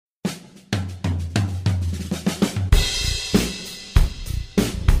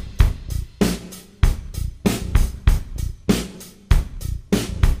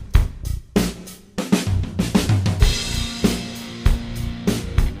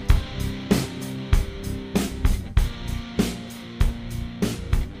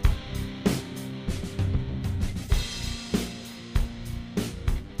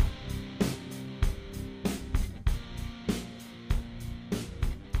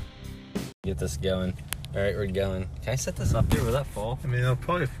get this going. All right, we're going. Can I set this up here? Will that fall? I mean, it'll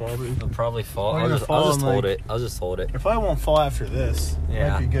probably fall, dude. It'll probably fall. Well, I'll just hold like- it. I'll just hold it. It probably won't fall after this.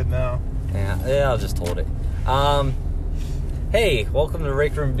 Yeah. Might be good now. Yeah, I'll just hold it. Hey, welcome to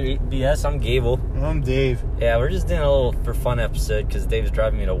Rake Room BS. I'm Gable. I'm Dave. Yeah, we're just doing a little for fun episode because Dave's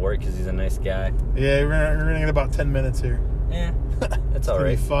driving me to work because he's a nice guy. Yeah, we're gonna get about 10 minutes here. Yeah, that's all It'll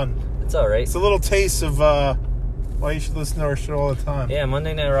right. be fun. It's all right. It's a little taste of why you should listen to our show all the time. Yeah,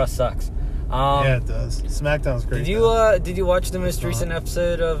 Monday Night Raw sucks. Yeah, it does. SmackDown's great. Did you watch the most recent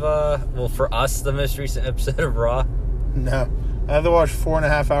episode of well, for us, the most recent episode of Raw? No, I had to watch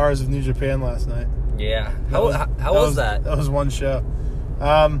 4.5 hours of New Japan last night. Yeah. How was that? That was one show.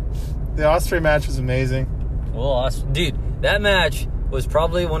 The Ospreay match was amazing. Well, dude, that match was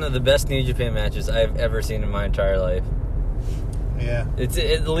probably one of the best New Japan matches I've ever seen in my entire life. Yeah. It's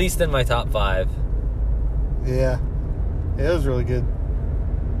at least in my top 5. Yeah. It was really good.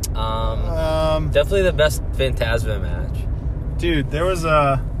 Definitely the best Phantasma match. Dude, there's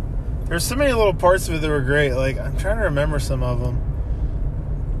so many little parts of it that were great. Like, I'm trying to remember some of them.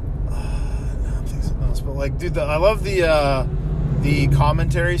 No, I'm thinking something else. But like, dude, I love the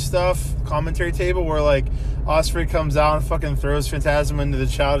commentary stuff, commentary table where like Ospreay comes out and fucking throws Phantasma into the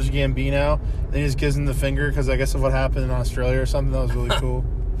Childish Gambino, and he just gives him the finger because I guess of what happened in Australia or something. That was really cool.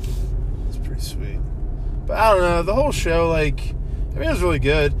 It's pretty sweet. But I don't know, the whole show, like, I mean, it was really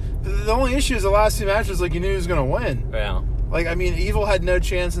good. The only issue is the last 2 matches, like, you knew he was going to win. Yeah. Like, I mean, Evil had no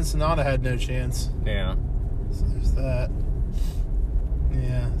chance and Sonata had no chance. Yeah. So there's that.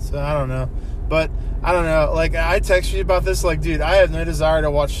 Yeah, so I don't know. But, I don't know. Like, I texted you about this. Like, dude, I have no desire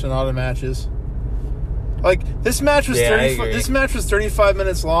to watch Sonata matches. Like, this match was 35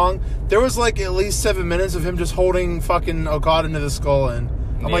 minutes long. There was, like, at least 7 minutes of him just holding fucking Okada into the skull in.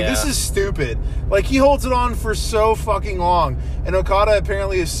 I'm like, this is stupid. Like, he holds it on for so fucking long. And Okada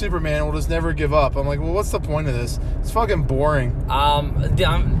apparently is Superman and will just never give up. I'm like, well, what's the point of this? It's fucking boring. I'm going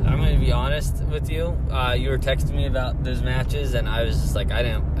to be honest with you. You were texting me about those matches, and I was just like, I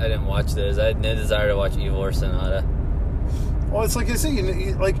didn't watch those. I had no desire to watch Evil or Sonata. Well, it's like I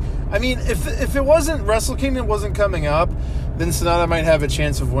say, like, I mean, if it wasn't Wrestle Kingdom wasn't coming up, then Sonata might have a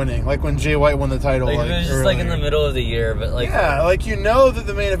chance of winning. Like when Jay White won the title. Like, it was just like in the middle of the year, but like, yeah, like, you know that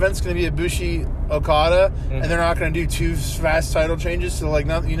the main event's going to be Ibushi Okada, and they're not going to do 2 fast title changes, so like,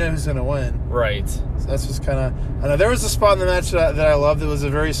 you know who's going to win. Right. So that's just kind of. I know there was a spot in the match that I loved. That was a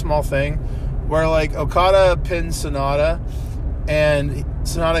very small thing, where like Okada pins Sonata, and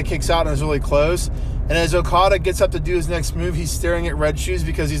Sonata kicks out and is really close. And as Okada gets up to do his next move, he's staring at Red Shoes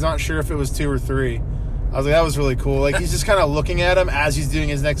because he's not sure if it was 2 or 3. I was like, that was really cool. Like, he's just kind of looking at him as he's doing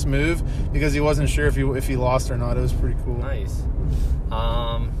his next move because he wasn't sure if he lost or not. It was pretty cool. Nice.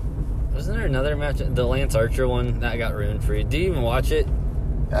 Wasn't there another match? The Lance Archer one that got ruined for you. Did you even watch it?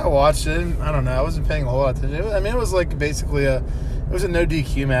 Yeah, I watched it. I don't know. I wasn't paying a whole lot of attention. I mean, it was like basically it was a no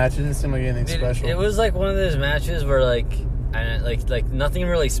DQ match. It didn't seem like anything special. It was like one of those matches where like nothing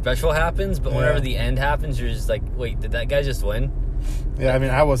really special happens, but whenever the end happens, you're just like, wait, did that guy just win? Yeah, I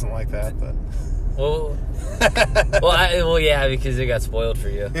mean, I wasn't like that, but well, yeah, because it got spoiled for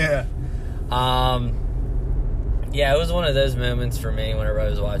you. Yeah. Yeah, it was one of those moments for me whenever I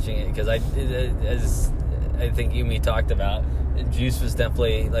was watching it because as I think you and me talked about, Juice was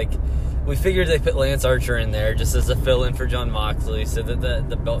definitely like, we figured they put Lance Archer in there just as a fill-in for Jon Moxley so that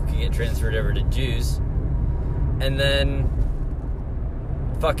the belt could get transferred over to Juice, and then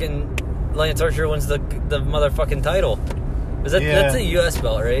fucking Lance Archer wins the motherfucking title. That's a U.S.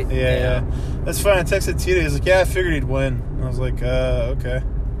 belt, right? Yeah. That's fine. I texted Tito. He's like, yeah, I figured he'd win. And I was like, okay.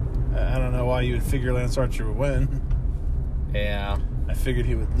 I don't know why you would figure Lance Archer would win. Yeah. I figured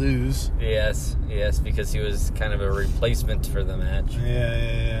he would lose. Yes, because he was kind of a replacement for the match.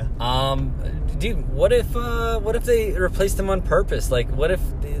 Yeah. Dude, what if they replaced him on purpose? Like, what if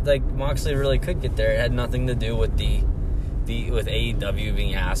Moxley really could get there? It had nothing to do with with AEW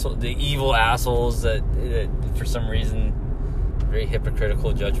being the evil assholes that for some reason, very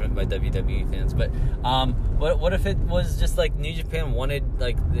hypocritical judgment by WWE fans. But what if it was just like New Japan wanted,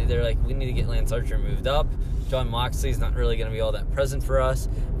 like, they're like, we need to get Lance Archer moved up. Jon Moxley's not really going to be all that present for us,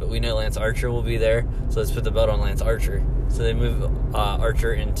 but we know Lance Archer will be there, so let's put the belt on Lance Archer. So they move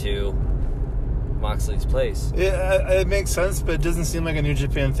Archer into Moxley's place. Yeah, it makes sense, but it doesn't seem like a New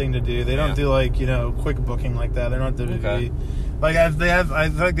Japan thing to do. They don't do, like, quick booking like that. They're not WWE. Okay. Like, I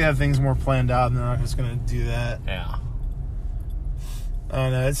feel like they have things more planned out, and they're not just going to do that. Yeah. I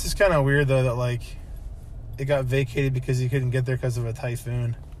don't know. It's just kind of weird, though, that, like, it got vacated because he couldn't get there because of a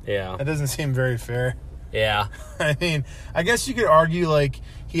typhoon. Yeah. That doesn't seem very fair. Yeah. I mean, I guess you could argue, like,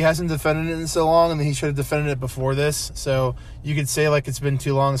 he hasn't defended it in so long, and he should have defended it before this. So you could say, like, it's been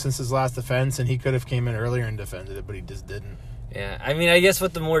too long since his last defense, and he could have came in earlier and defended it, but he just didn't. Yeah. I mean, I guess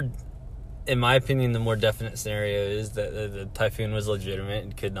in my opinion, the more definite scenario is that the Typhoon was legitimate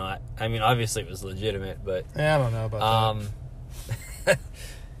and could not. I mean, obviously it was legitimate, but Yeah, I don't know about that.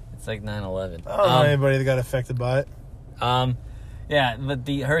 it's like 9/11. I don't know anybody that got affected by it. Yeah, but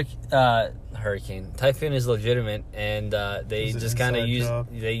the hurricane Typhoon is legitimate, and they It's an just kind of inside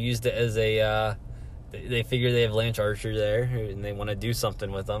used it as a. They figure they have Lance Archer there, and they want to do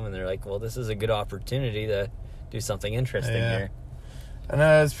something with them, and they're like, well, this is a good opportunity to do something interesting here. And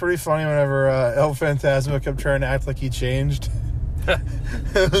it's pretty funny whenever El Phantasma kept trying to act like he changed.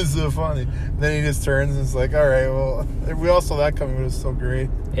 It was so funny. Then he just turns and it's like, all right, well, we all saw that coming, but it was still great.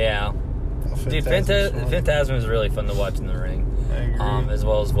 Yeah. Dude, Phantasma was really fun to watch in the ring. I agree. As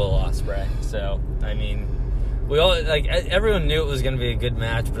well as Will Ospreay. So, I mean, we all, like, everyone knew it was going to be a good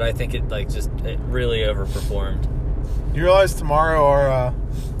match, but I think it really overperformed. You realize tomorrow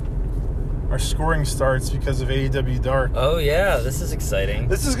our scoring starts because of AEW Dark. Oh, yeah, this is exciting.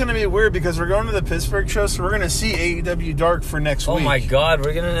 This is going to be weird because we're going to the Pittsburgh show, so we're going to see AEW Dark for next week. Oh, my God,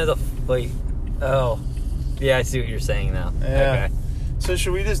 we're going to know oh. Yeah, I see what you're saying now. Yeah. Okay. So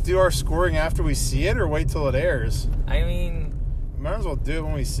should we just do our scoring after we see it or wait till it airs? I mean, might as well do it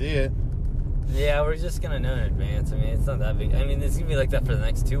when we see it. Yeah, we're just going to know in advance. I mean, it's not that big. I mean, it's going to be like that for the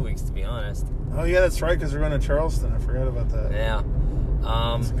next 2 weeks, to be honest. Oh, yeah, that's right, because we're going to Charleston. I forgot about that. Yeah.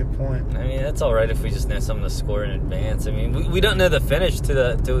 That's a good point. I mean, it's all right if we just know some of the score in advance. I mean, we don't know the finish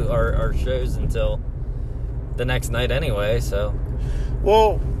to our shows until the next night anyway, so.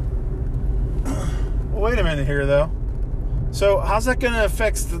 Well, wait a minute here, though. So how's that going to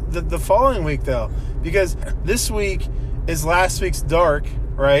affect the following week, though? Because this week is last week's Dark,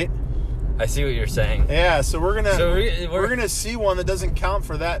 right? I see what you're saying. Yeah, so we're gonna see one that doesn't count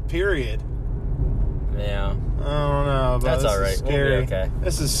for that period. Yeah. I don't know. But that's all right. Scary. We'll be okay.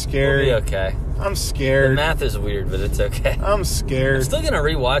 This is scary. We'll be okay. I'm scared. The math is weird, but it's okay. I'm scared. I'm still gonna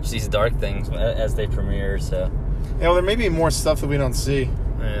rewatch these Dark things as they premiere. So. Yeah, well, there may be more stuff that we don't see.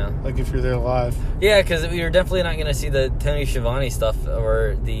 Yeah. Like if you're there live. Yeah, because we were definitely not gonna see the Tony Schiavone stuff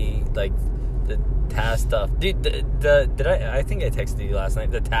or the Taz stuff. Dude, I think I texted you last night.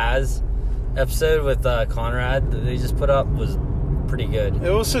 The Taz episode with Conrad that they just put up was pretty good. It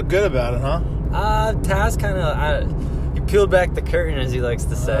was so good about it, huh? Taz kind of he peeled back the curtain, as he likes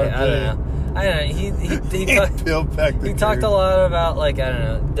to say. I don't know. He peeled back the curtain. He talked a lot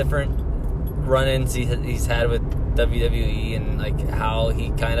about different run-ins he's had with WWE and like how he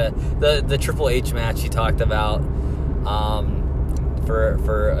kind of the Triple H match he talked about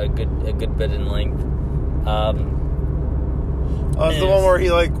for a good bit in length. It's the one where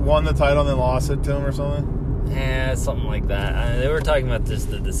he won the title and then lost it to him or something. Yeah, something like that. They were talking about just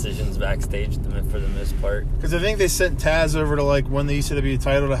the decisions backstage for the most part. Because I think they sent Taz over to win the ECW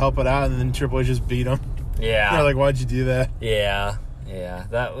title to help it out, and then Triple H just beat him. Yeah. They're like, "Why'd you do that?" Yeah.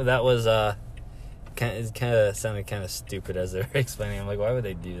 That was it kind of sounded kind of stupid as they were explaining. I'm like, why would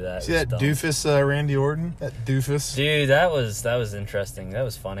they do that? See that doofus Randy Orton? That doofus. Dude, that was interesting. That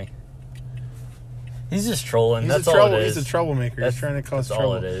was funny. He's just trolling. That's all it is. He's a troublemaker. He's trying to cause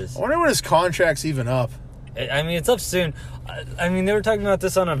trouble. That's all it is. I wonder when his contract's even up. I mean, it's up soon. I mean, they were talking about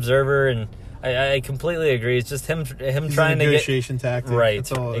this on Observer, and I completely agree. It's just him trying to get negotiation tactic. Right.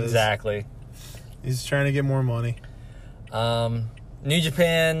 That's all it exactly. Is. He's trying to get more money. New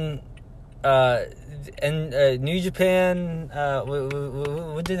Japan, New Japan.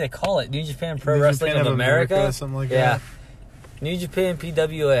 What do they call it? New Japan Pro Wrestling of America, something like that. New Japan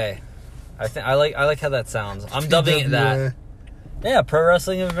PWA. I like how that sounds. I'm dubbing it that. Yeah, Pro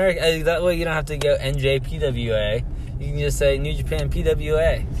Wrestling of America. That way you don't have to go NJPWA. You can just say New Japan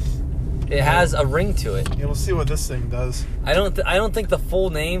PWA. It has a ring to it. Yeah, we'll see what this thing does. I don't think the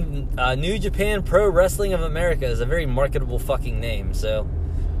full name New Japan Pro Wrestling of America is a very marketable fucking name. So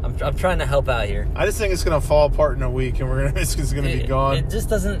I'm trying to help out here. I just think it's gonna fall apart in a week, and it's gonna be gone. It just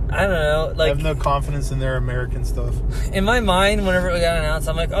doesn't. I don't know. I have no confidence in their American stuff. In my mind, whenever it got announced,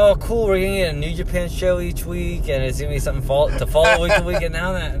 I'm like, oh, cool, we're gonna get a New Japan show each week, and it's gonna be something to follow week to week. And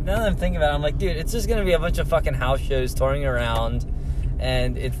now that I'm thinking about it, I'm like, dude, it's just gonna be a bunch of fucking house shows touring around,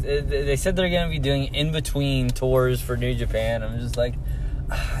 and they said they're gonna be doing in between tours for New Japan. I'm just like,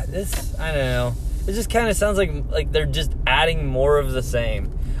 this. I don't know. It just kind of sounds like they're just adding more of the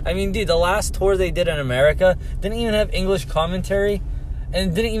same. I mean, dude, the last tour they did in America didn't even have English commentary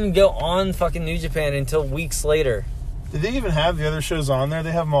and didn't even go on fucking New Japan until weeks later. Did they even have the other shows on there?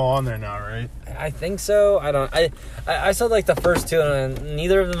 They have them all on there now, right? I think so. I don't. I saw like the first two, and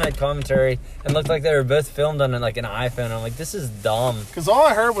neither of them had commentary, and looked like they were both filmed on like an iPhone. I'm like, this is dumb. Because all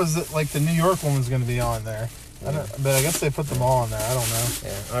I heard was that like the New York one was going to be on there. But I guess they put them all on there. I don't know.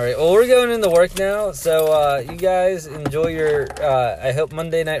 Yeah. All right. Well, we're going into work now, so you guys enjoy your. I hope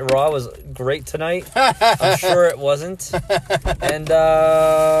Monday Night Raw was great tonight. I'm sure it wasn't. And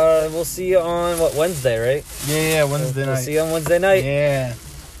we'll see you on Wednesday, right? Yeah, Wednesday night. We'll see you on Wednesday night. Yeah.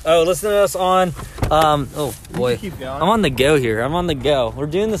 Oh, listen to us on. Oh boy, keep going. I'm on the go here. I'm on the go. We're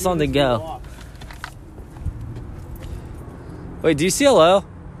doing this on the go. Wait, do you see hello?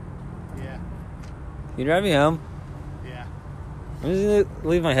 Yeah. You drive me home? Yeah. I'm just gonna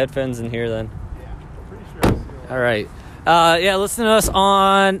leave my headphones in here then. Yeah. Pretty sure I see All right. Yeah, listen to us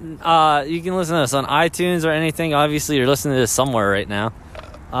on. You can listen to us on iTunes or anything. Obviously, you're listening to this somewhere right now.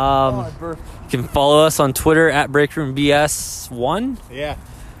 You can follow us on Twitter at BreakroomBS1. Yeah.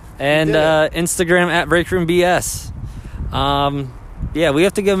 And Instagram at BreakroomBS. Yeah, we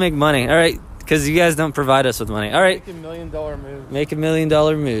have to go make money. All right, because you guys don't provide us with money. All right. Make $1 million moves. Make $1 million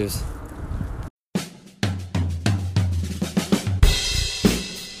moves.